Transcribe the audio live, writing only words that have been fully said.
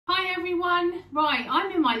everyone. Right,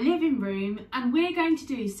 I'm in my living room and we're going to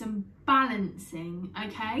do some balancing,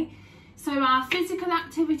 okay? So our physical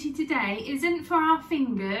activity today isn't for our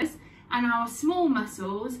fingers and our small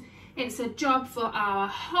muscles, it's a job for our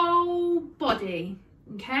whole body,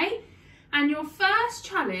 okay? And your first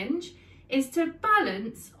challenge is to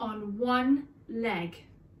balance on one leg,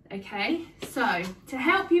 okay? So to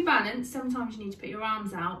help you balance, sometimes you need to put your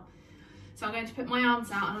arms out. So I'm going to put my arms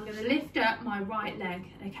out and I'm going to lift up my right leg,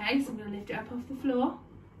 okay? So I'm going to lift it up off the floor.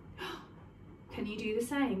 Can you do the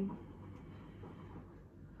same?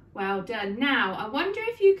 Well done. Now, I wonder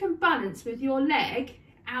if you can balance with your leg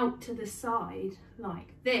out to the side, like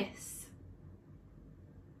this.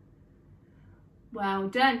 Well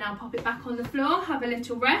done. Now pop it back on the floor, have a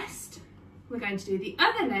little rest. We're going to do the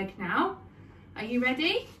other leg now. Are you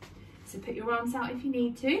ready? So put your arms out if you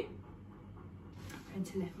need to. I'm going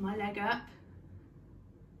to lift my leg up.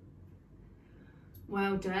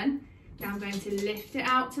 Well done. Now I'm going to lift it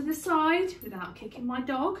out to the side without kicking my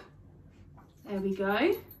dog. There we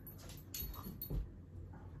go.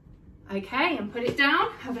 Okay, and put it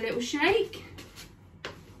down, have a little shake.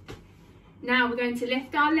 Now we're going to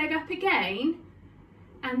lift our leg up again,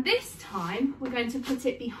 and this time we're going to put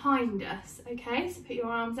it behind us, okay? So put your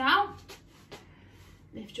arms out,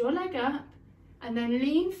 lift your leg up, and then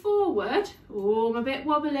lean forward. Oh, I'm a bit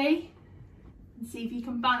wobbly. And see if you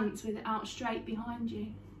can balance with it out straight behind you.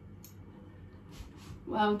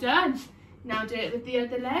 Well done. Now do it with the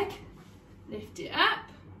other leg. Lift it up,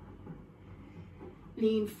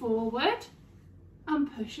 lean forward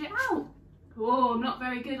and push it out. Oh, I'm not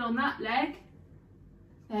very good on that leg.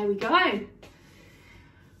 There we go.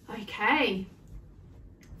 Okay,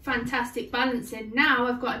 fantastic balancing. Now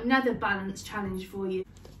I've got another balance challenge for you.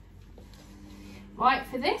 Right,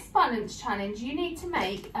 for this balance challenge, you need to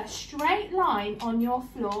make a straight line on your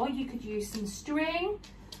floor. You could use some string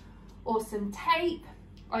or some tape.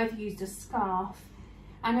 I've used a scarf.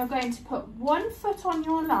 And you're going to put one foot on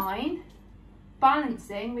your line,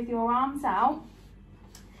 balancing with your arms out,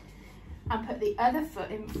 and put the other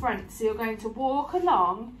foot in front. So you're going to walk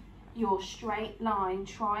along your straight line,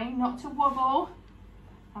 trying not to wobble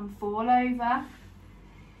and fall over.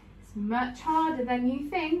 It's much harder than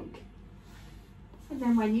you think. And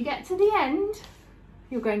then when you get to the end,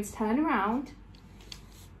 you're going to turn around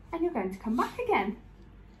and you're going to come back again.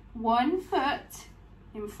 One foot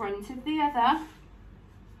in front of the other,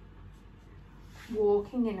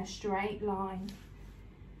 walking in a straight line.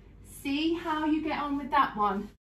 See how you get on with that one.